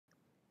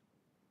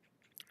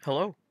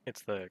Hello,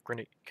 it's the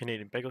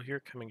Canadian Bagel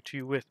here coming to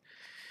you with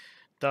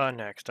the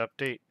next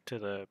update to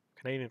the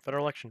Canadian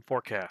federal election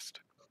forecast.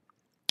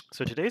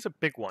 So today's a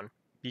big one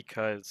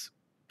because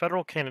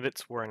federal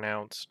candidates were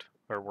announced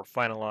or were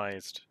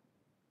finalized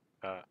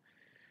uh,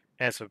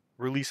 as of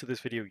release of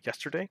this video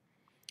yesterday.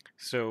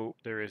 So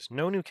there is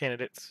no new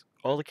candidates.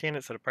 All the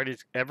candidates that a party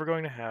is ever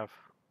going to have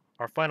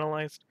are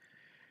finalized.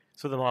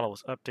 So the model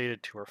was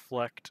updated to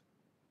reflect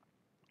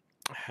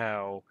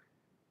how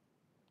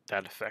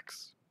that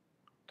affects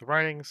the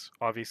ridings.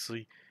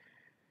 Obviously,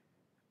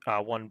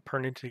 one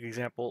pertinent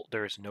example,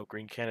 there is no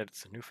green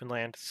candidates in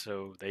Newfoundland,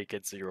 so they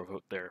get 0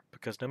 vote there,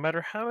 because no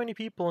matter how many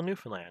people in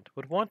Newfoundland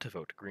would want to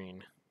vote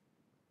green,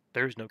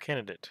 there is no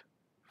candidate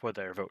for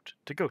their vote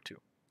to go to.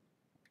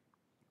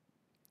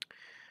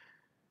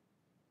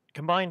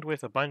 Combined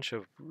with a bunch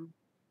of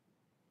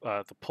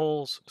the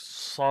polls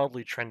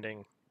solidly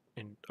trending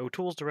in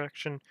O'Toole's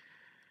direction,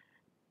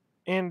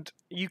 and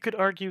you could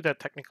argue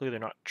that technically they're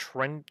not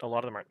a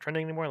lot of them aren't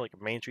trending anymore,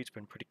 like Main Street's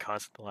been pretty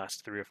constant the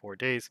last 3 or 4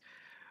 days,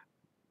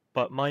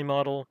 but my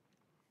model,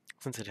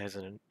 since it has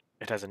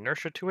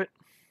inertia to it,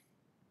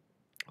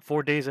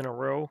 4 days in a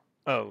row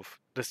of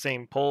the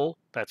same poll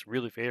that's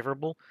really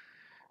favorable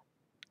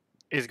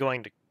is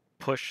going to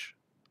push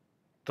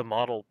the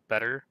model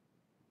better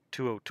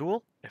to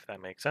O'Toole, if that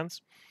makes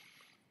sense.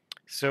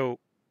 So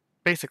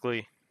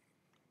basically,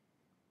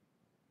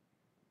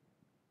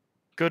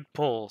 good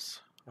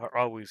polls are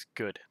always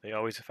good. They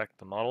always affect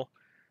the model.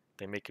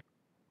 They make it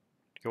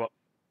go up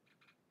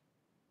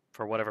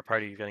for whatever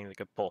party is getting the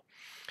good poll.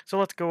 So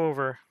let's go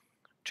over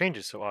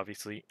changes. So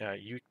obviously,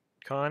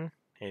 Yukon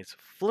is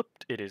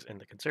flipped. It is in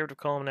the conservative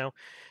column now.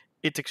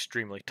 It's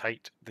extremely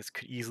tight. This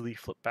could easily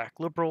flip back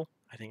liberal.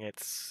 I think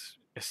it's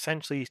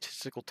essentially a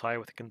statistical tie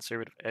with a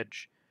conservative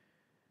edge.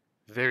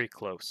 Very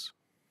close.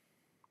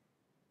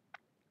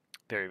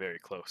 Very, very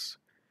close.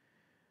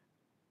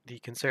 The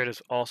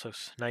Conservatives also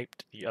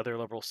sniped the other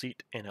Liberal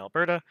seat in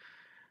Alberta.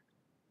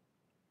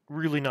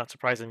 Really not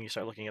surprising when you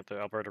start looking at the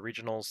Alberta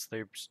regionals.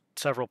 There's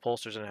several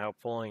pollsters are now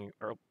polling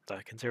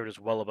the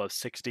Conservatives well above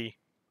 60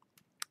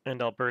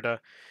 in Alberta.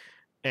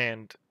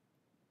 And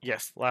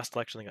yes, last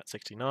election they got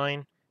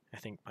 69. I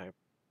think we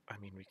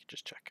could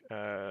just check.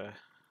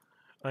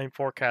 I'm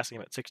forecasting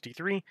about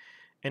 63,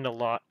 and a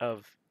lot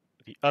of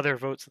the other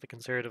votes that the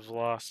Conservatives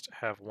lost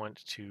have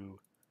went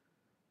to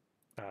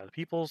the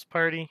People's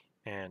Party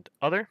and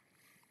other,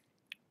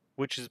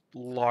 which is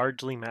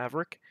largely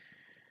Maverick,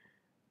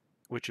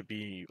 which would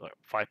be like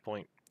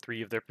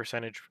 5.3 of their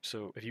percentage.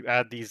 So if you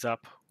add these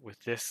up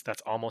with this,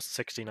 that's almost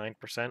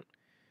 69%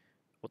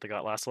 what they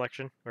got last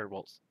election.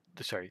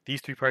 These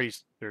three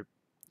parties, their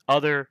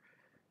other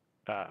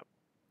uh,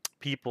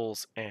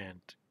 People's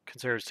and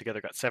Conservatives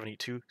together got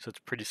 72, so it's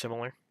pretty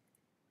similar.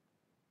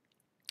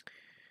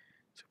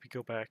 So if we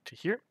go back to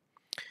here,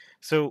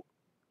 so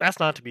that's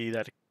to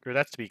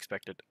be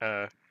expected.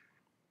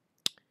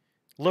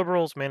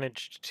 Liberals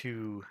managed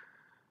to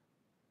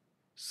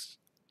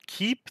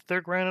keep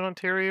their ground in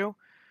Ontario.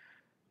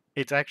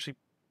 It's actually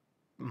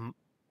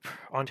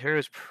Ontario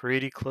is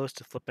pretty close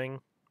to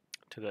flipping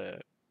to the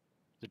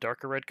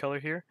darker red color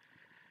here,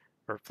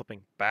 or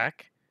flipping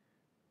back.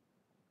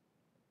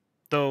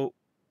 Though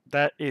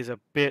that is a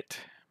bit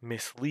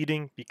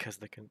misleading because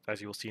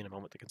as you will see in a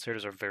moment, the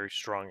Conservatives are very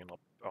strong in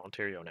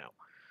Ontario now.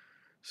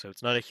 So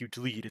it's not a huge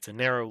lead; it's a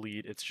narrow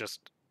lead.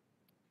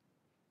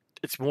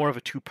 It's more of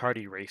a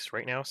two-party race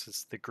right now,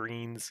 since the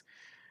Greens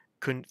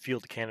couldn't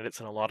field candidates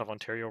in a lot of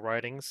Ontario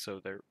ridings,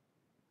 so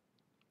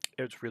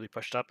it's really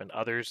pushed up, and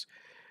other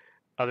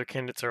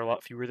candidates are a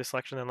lot fewer this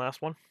election than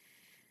last one.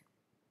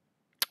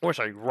 Or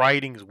sorry,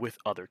 ridings with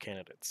other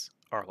candidates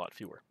are a lot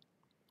fewer.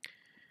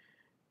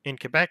 In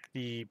Quebec,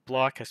 the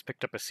Bloc has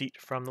picked up a seat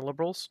from the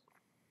Liberals.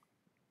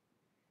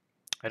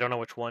 I don't know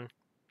which one.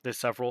 There's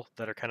several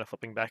that are kind of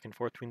flipping back and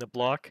forth between the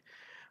Bloc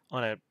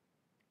on a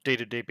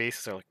day-to-day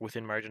basis, are like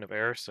within margin of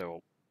error,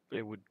 so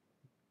it would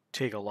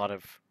take a lot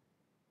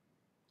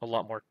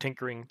more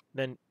tinkering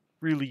than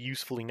really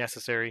usefully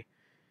necessary.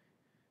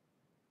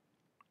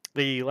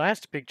 The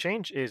last big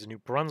change is New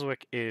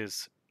Brunswick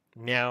is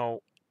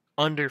now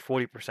under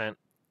 40%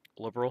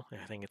 Liberal.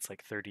 I think it's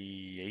like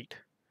 38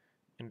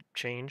 and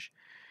change.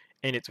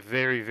 And it's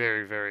very,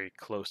 very, very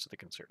close to the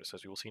Conservatives,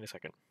 as we will see in a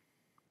second.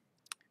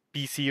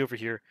 BC over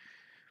here,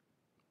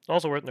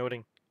 also worth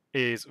noting,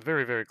 is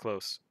very, very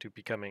close to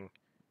becoming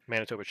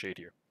Manitoba shade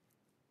here.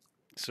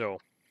 So,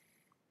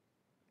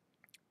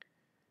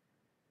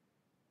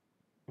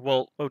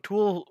 well,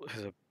 O'Toole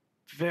has a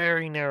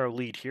very narrow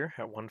lead here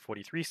at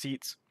 143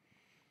 seats.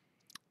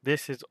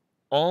 This is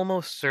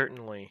almost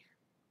certainly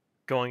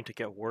going to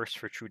get worse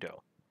for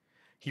Trudeau.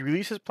 He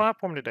released his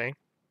platform today.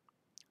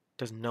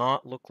 Does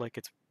not look like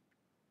it's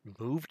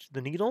moved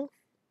the needle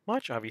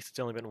much. Obviously, it's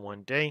only been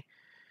 1 day.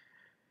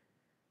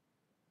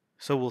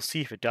 So we'll see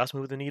if it does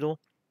move the needle.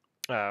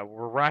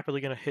 We're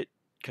rapidly going to hit,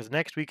 because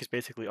next week is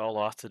basically all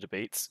lost to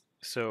debates.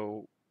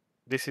 So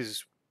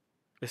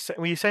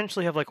we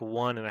essentially have like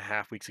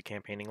 1.5 weeks of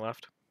campaigning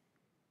left.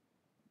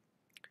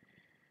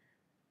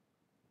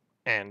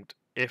 And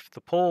if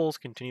the polls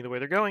continue the way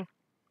they're going,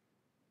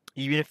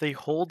 even if they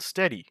hold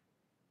steady,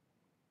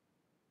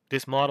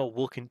 this model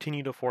will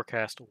continue to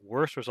forecast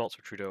worse results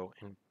for Trudeau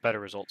and better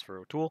results for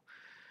O'Toole.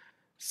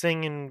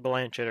 Singh and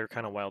Blanchette are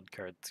kind of wild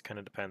cards, kind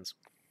of depends.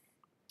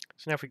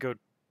 So now if we go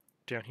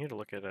down here to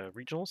look at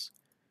regionals.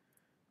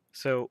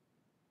 So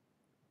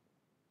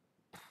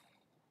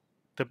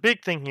the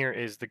big thing here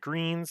is the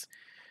Greens,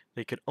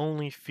 they could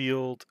only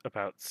field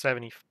about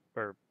 70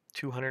 or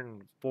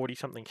 240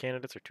 something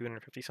candidates or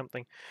 250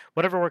 something.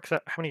 Whatever works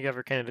out, how many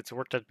ever candidates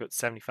worked out about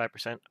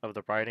 75% of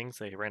the ridings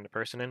they ran a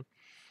person in.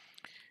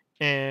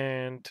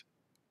 And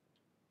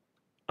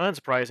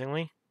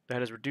unsurprisingly,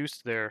 that has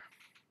reduced their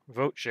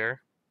vote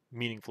share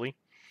meaningfully.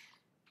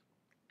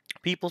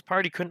 People's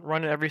Party couldn't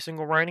run every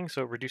single riding,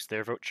 so it reduced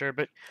their vote share.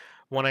 But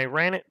when I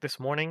ran it this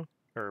morning,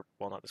 or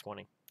well, not this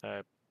morning,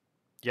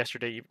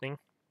 yesterday evening,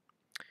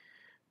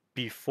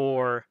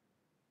 before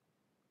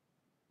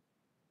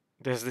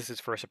this is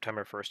for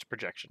September 1st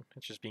projection.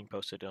 It's just being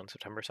posted on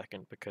September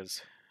 2nd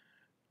because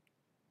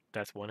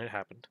that's when it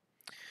happened.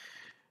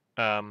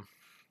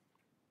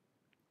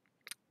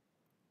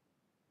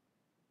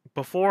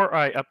 Before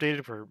I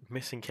updated for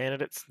missing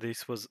candidates,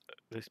 this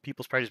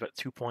People's Party is about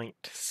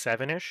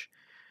 2.7-ish,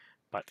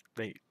 but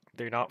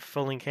they're not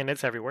filling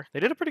candidates everywhere. They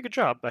did a pretty good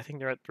job. I think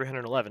they're at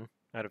 311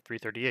 out of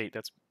 338.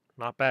 That's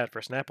not bad for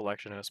a snap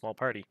election in a small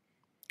party.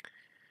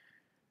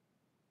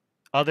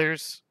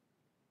 Others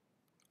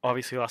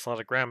obviously lost a lot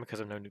of ground because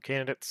of no new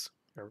candidates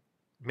or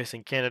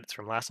missing candidates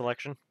from last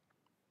election.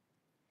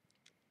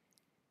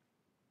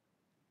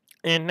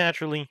 And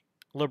naturally,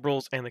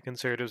 Liberals and the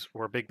Conservatives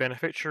were a big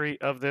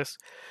beneficiary of this.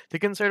 The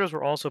Conservatives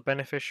were also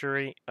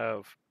beneficiary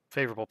of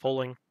favorable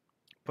polling,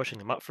 pushing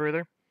them up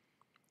further.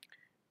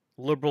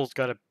 Liberals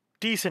got a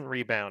decent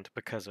rebound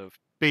because of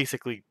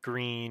basically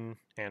Green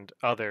and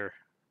other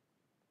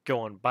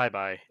going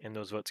bye-bye and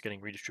those votes getting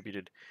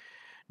redistributed.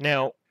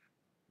 Now,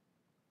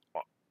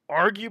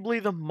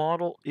 arguably the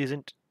model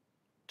isn't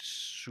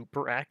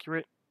super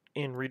accurate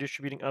in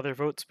redistributing other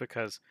votes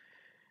because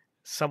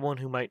someone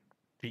who might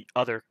be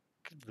the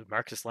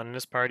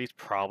Marxist-Leninist Party is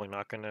probably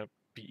not going to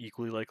be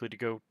equally likely to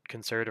go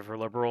conservative or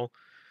liberal,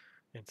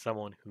 and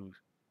someone whose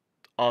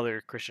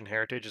other Christian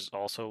heritage is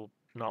also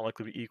not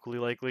likely to be equally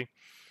likely.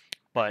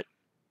 But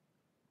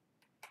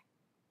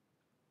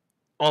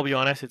I'll be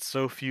honest, it's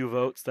so few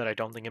votes that I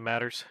don't think it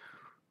matters.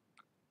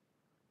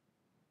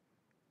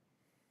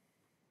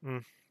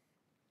 So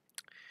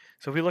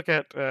if we look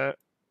at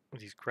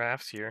these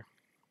graphs here,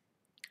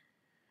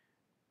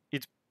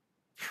 it's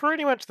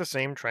pretty much the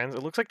same trends.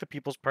 It looks like the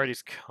People's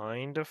Party's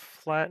kind of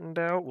flattened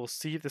out. We'll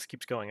see if this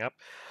keeps going up.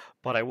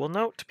 But I will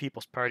note to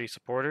People's Party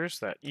supporters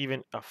that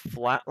even a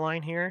flat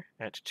line here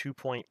at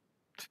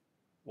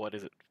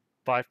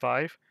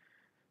 2.55,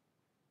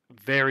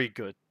 very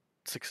good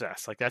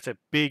success. Like, that's a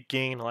big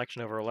gain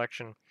election over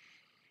election.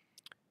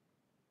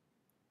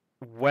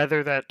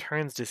 Whether that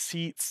turns to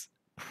seats,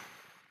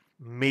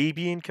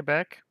 maybe in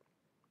Quebec,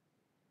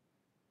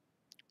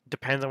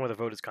 depends on where the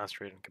vote is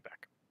concentrated in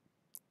Quebec.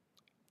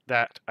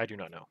 That I do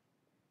not know.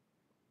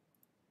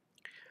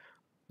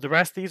 The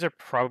rest of these are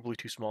probably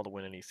too small to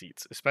win any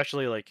seats,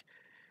 especially like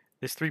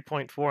this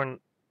 3.4 in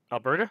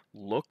Alberta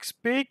looks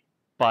big,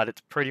 but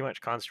it's pretty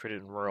much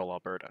concentrated in rural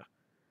Alberta.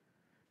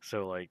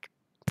 So, like,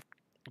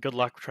 good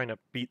luck trying to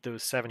beat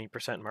those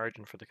 70%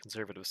 margin for the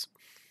Conservatives.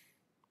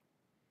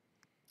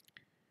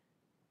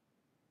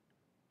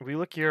 If we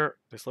look here,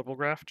 this Liberal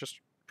graph, just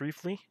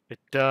briefly, it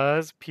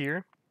does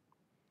appear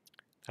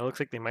it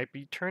looks like they might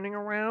be turning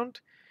around.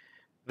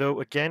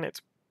 Though, again,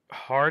 it's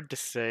hard to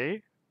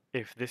say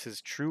if this is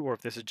true or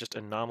if this is just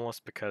anomalous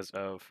because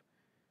of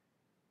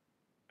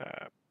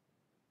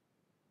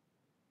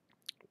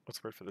what's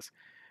the word for this?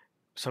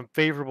 Some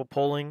favorable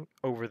polling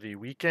over the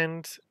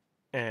weekend,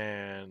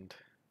 and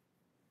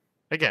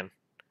again,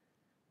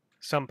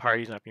 some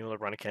parties not being able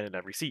to run a candidate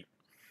every seat.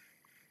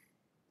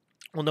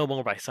 We'll know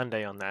more by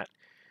Sunday on that,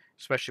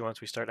 especially once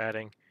we start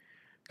adding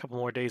a couple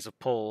more days of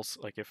polls.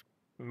 Like if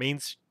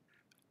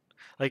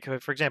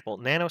for example,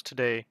 Nanos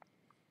today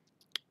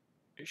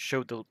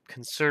showed the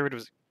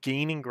Conservatives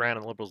gaining ground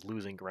and Liberals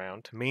losing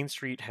ground. Main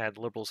Street had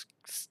Liberals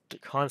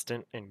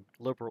constant and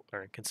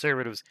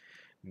Conservatives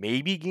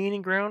maybe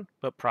gaining ground,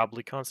 but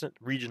probably constant.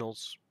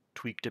 Regionals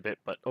tweaked a bit,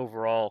 but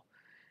overall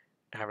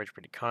average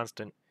pretty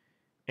constant.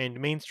 And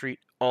Main Street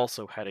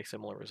also had a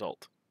similar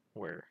result,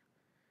 where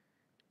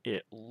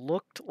it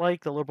looked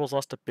like the Liberals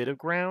lost a bit of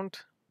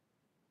ground,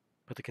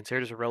 but the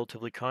Conservatives were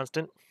relatively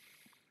constant.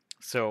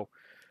 So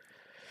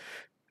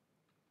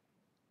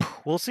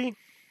we'll see.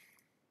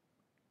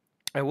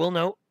 I will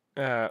note,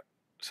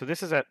 so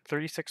this is at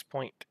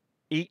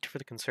 36.8 for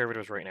the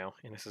Conservatives right now,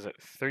 and this is at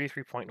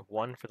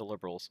 33.1 for the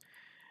Liberals.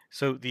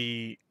 So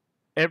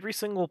every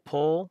single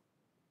poll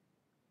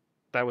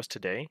that was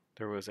today,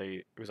 it was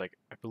like,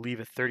 I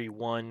believe, a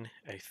 31,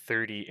 a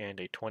 30, and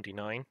a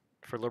 29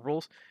 for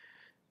Liberals.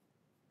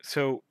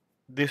 So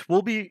this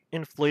will be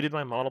inflated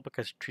by model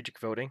because strategic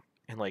voting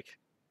in like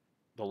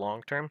the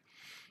long term.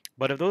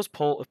 But if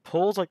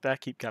polls like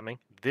that keep coming,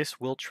 this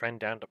will trend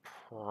down to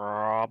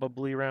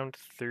probably around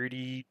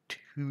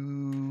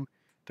 32,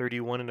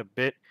 31 and a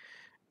bit.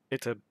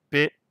 It's a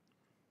bit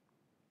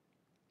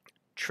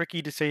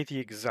tricky to say the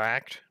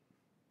exact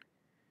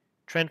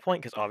trend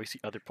point because obviously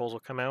other polls will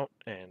come out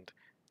and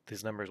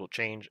these numbers will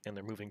change and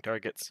they're moving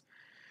targets.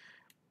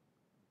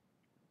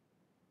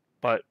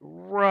 But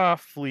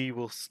roughly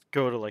we'll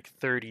go to like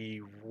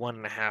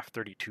 31.5,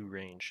 32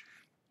 range.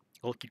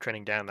 It'll keep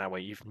trending down that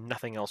way if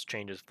nothing else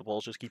changes. The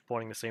polls just keep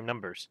pointing the same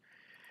numbers.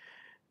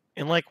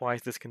 And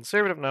likewise, this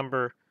conservative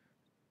number,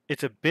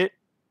 it's a bit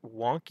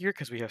wonkier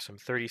because we have some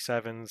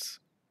 37s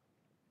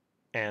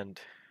and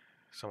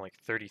some like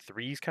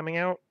 33s coming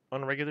out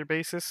on a regular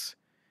basis.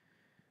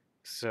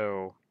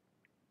 So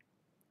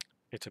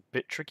it's a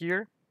bit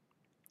trickier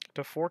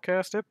to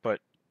forecast it,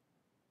 but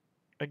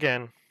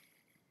again,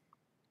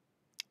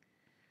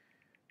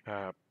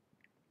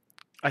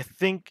 I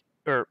think,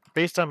 or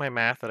based on my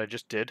math that I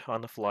just did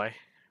on the fly,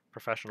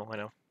 professional, I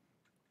know,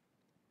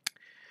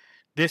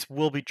 this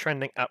will be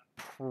trending up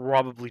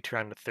probably to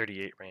around the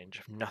 38 range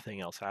if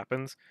nothing else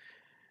happens.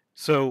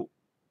 So,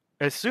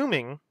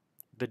 assuming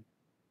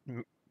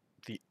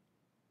the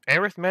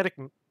arithmetic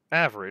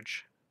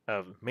average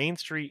of Main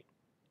Street,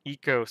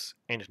 Ecos,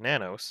 and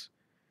Nanos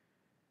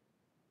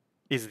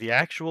is the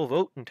actual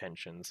vote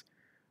intentions,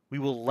 we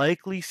will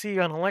likely see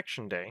on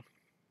election day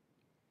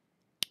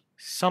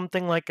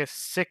something like a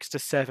 6 to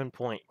 7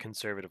 point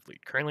conservative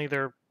lead. Currently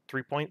they're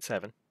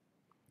 3.7.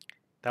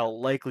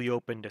 That'll likely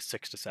open to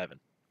 6 to 7.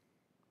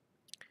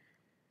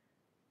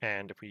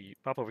 And if we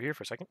pop over here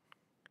for a second,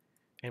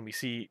 and we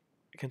see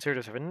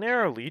conservatives have a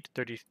narrow lead,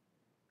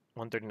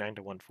 139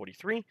 to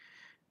 143.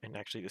 And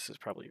actually, this is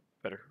probably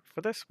better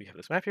for this. We have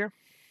this map here.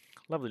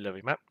 Lovely,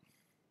 lovely map.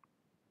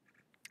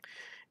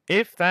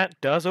 If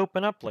that does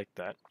open up like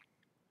that,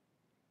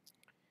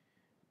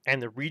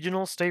 and the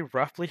regionals stay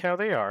roughly how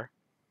they are,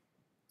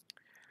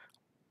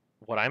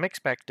 what I'm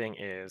expecting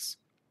is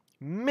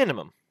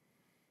minimum.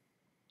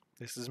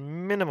 This is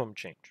minimum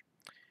change.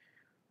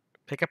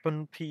 Pickup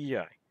in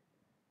PEI.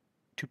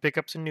 2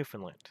 pickups in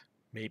Newfoundland.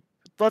 Maybe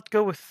let's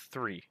go with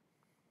 3.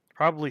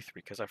 Probably 3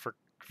 because I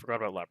forgot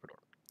about Labrador.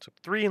 So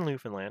 3 in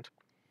Newfoundland.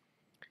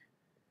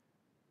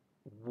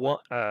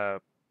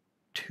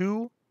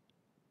 2,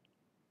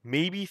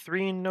 maybe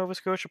 3 in Nova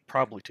Scotia.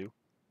 Probably 2.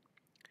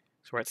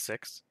 So we're at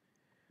 6.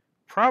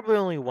 Probably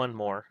only 1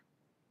 more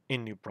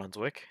in New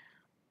Brunswick.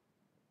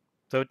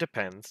 So it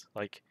depends.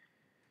 Like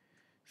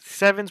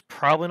 7's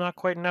probably not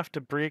quite enough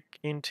to break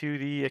into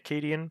the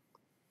Acadian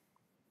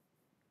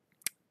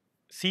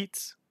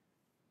seats,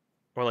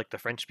 or like the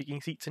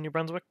French-speaking seats in New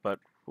Brunswick, but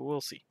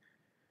we'll see.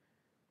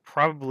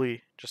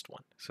 Probably just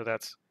 1. So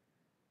that's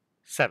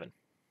 7.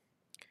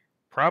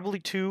 Probably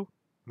 2,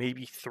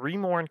 maybe 3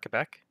 more in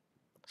Quebec.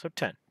 So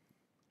 10.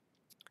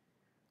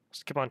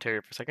 Skip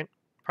Ontario for a second.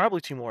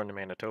 Probably 2 more in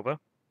Manitoba.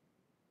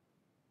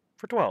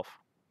 For 12.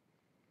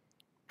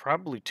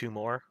 Probably 2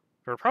 more,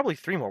 or probably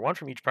 3 more, 1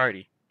 from each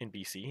party in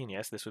BC. And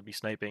yes, this would be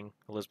sniping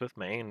Elizabeth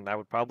May, and that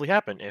would probably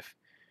happen if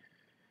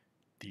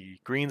the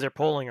Greens are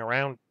polling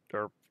around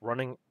or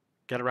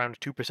get around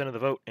 2% of the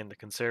vote, and the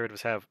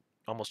Conservatives have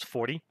almost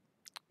 40.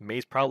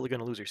 May's probably going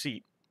to lose her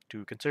seat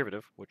to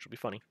Conservative, which will be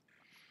funny.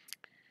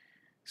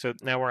 So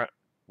now we're at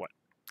what?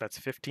 That's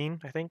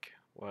 15, I think.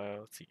 Well,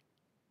 let's see.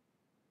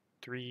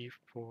 3,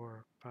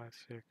 4, 5,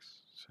 6,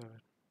 7,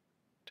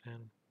 10,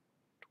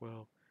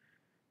 12,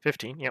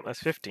 15. Yep, that's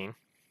 15.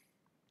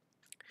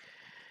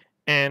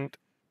 And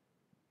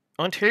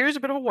Ontario's a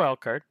bit of a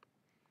wild card.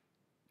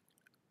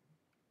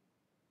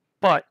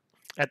 But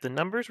at the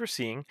numbers we're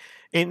seeing,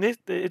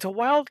 it's a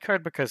wild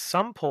card because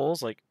some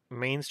polls, like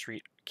Main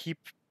Street, keep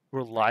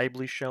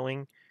reliably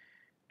showing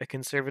a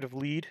Conservative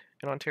lead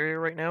in Ontario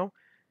right now.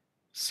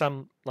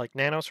 Some, like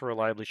Nanos, are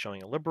reliably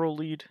showing a Liberal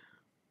lead.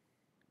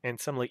 And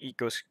some, like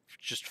Ecos,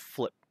 just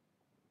flip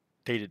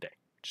day to day.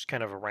 Just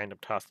kind of a random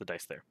toss the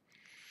dice there.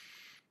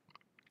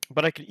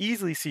 But I could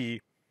easily see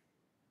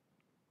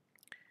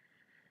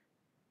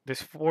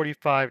this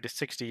 45 to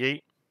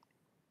 68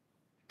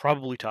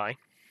 probably tie.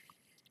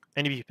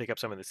 And if you pick up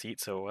some of the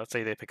seats, so let's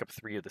say they pick up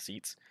 3 of the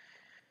seats.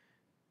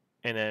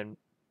 And then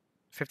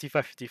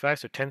 55-55,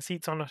 so 10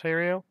 seats on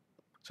Ontario.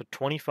 So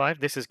 25,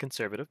 this is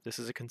conservative. This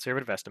is a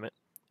conservative estimate.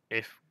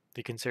 If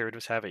the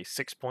Conservatives have a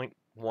 6.1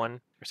 or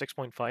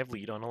 6.5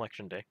 lead on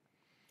election day,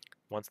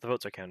 once the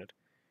votes are counted.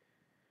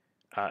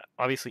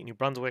 Obviously, New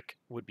Brunswick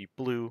would be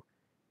blue.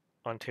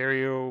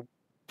 Ontario,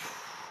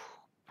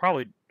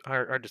 probably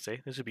hard to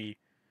say. This would be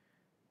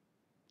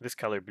this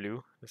color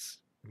blue, this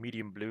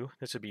medium blue.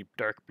 This would be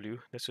dark blue.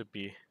 This would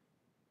be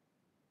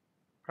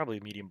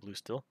probably medium blue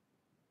still.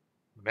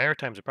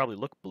 Maritimes would probably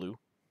look blue.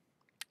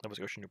 Nova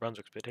Scotia, New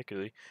Brunswick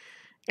particularly.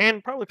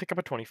 And probably pick up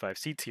a 25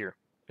 seats here,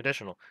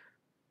 additional.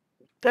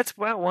 That's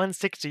about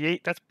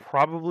 168. That's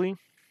probably,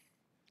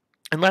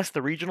 unless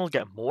the regionals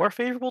get more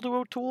favorable to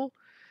O'Toole,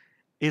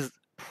 is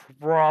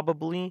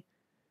probably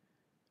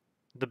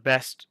the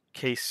best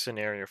case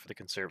scenario for the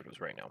Conservatives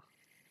right now.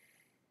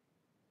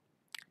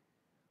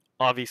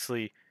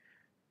 Obviously,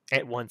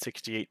 at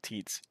 168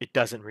 seats, it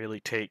doesn't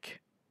really take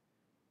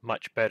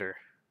much better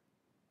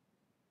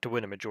to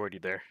win a majority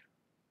there.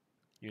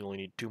 You only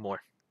need 2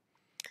 more.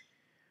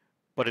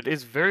 But it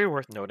is very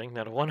worth noting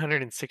that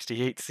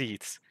 168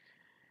 seats,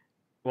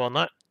 while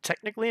not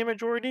technically a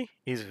majority,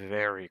 is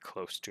very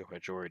close to a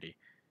majority.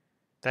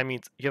 That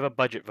means you have a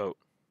budget vote.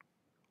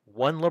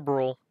 1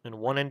 Liberal and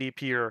 1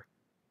 NDP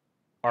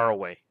are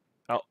away.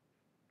 Oh,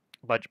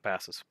 budget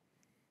passes.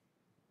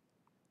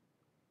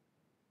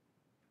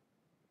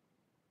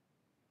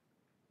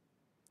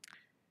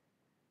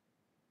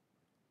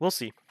 We'll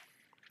see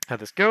how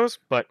this goes,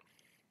 but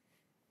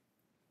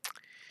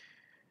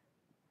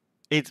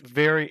it's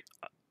very...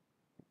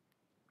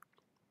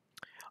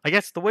 I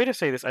guess the way to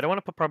say this, I don't want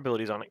to put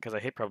probabilities on it because I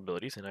hate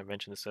probabilities, and I've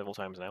mentioned this several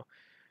times now,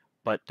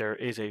 but there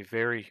is a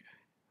very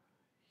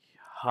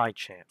high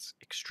chance,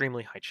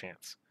 extremely high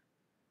chance,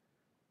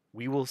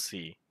 we will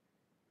see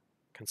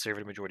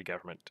Conservative majority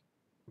government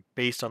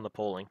based on the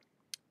polling,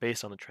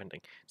 based on the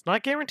trending. It's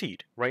not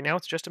guaranteed. Right now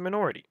it's just a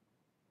minority.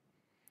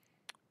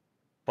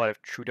 But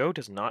if Trudeau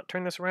does not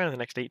turn this around in the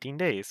next 18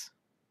 days,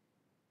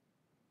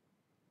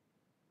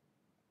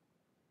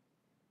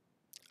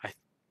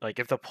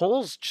 if the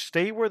polls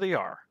stay where they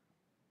are,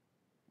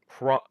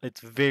 it's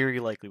very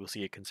likely we'll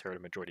see a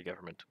Conservative majority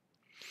government.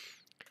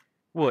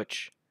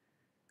 Which,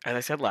 as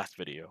I said last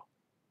video,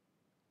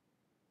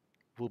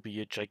 will be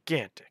a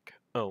gigantic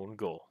own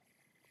goal.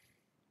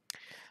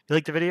 If you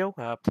liked the video,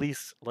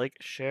 please like,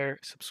 share,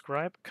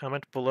 subscribe,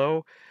 comment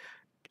below.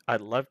 I'd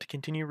love to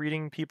continue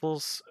reading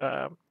people's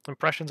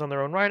impressions on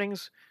their own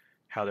writings,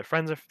 how their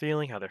friends are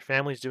feeling, how their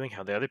family's doing,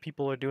 how the other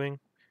people are doing.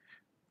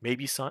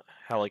 Maybe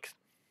how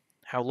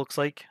it looks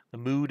like, the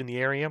mood in the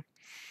area.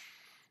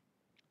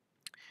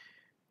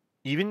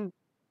 Even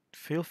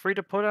feel free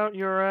to put out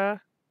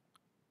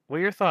what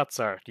your thoughts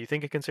are. Do you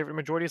think a Conservative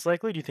majority is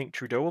likely? Do you think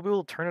Trudeau will be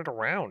able to turn it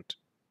around?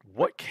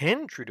 What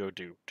can Trudeau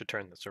do to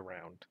turn this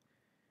around?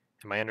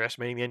 Am I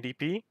underestimating the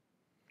NDP?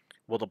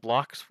 Will the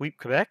Bloc sweep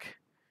Quebec?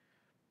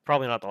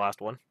 Probably not the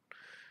last one.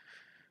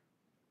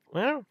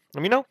 Well,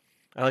 let me know.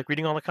 I like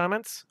reading all the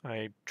comments.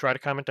 I try to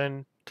comment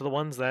on to the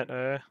ones that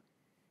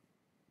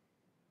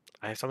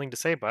I have something to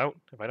say about.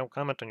 If I don't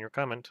comment on your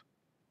comment,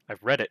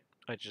 I've read it.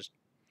 I just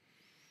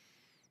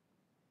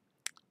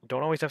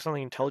don't always have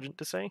something intelligent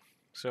to say.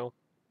 So,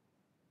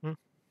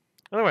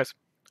 otherwise,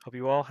 hope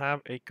you all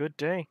have a good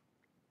day.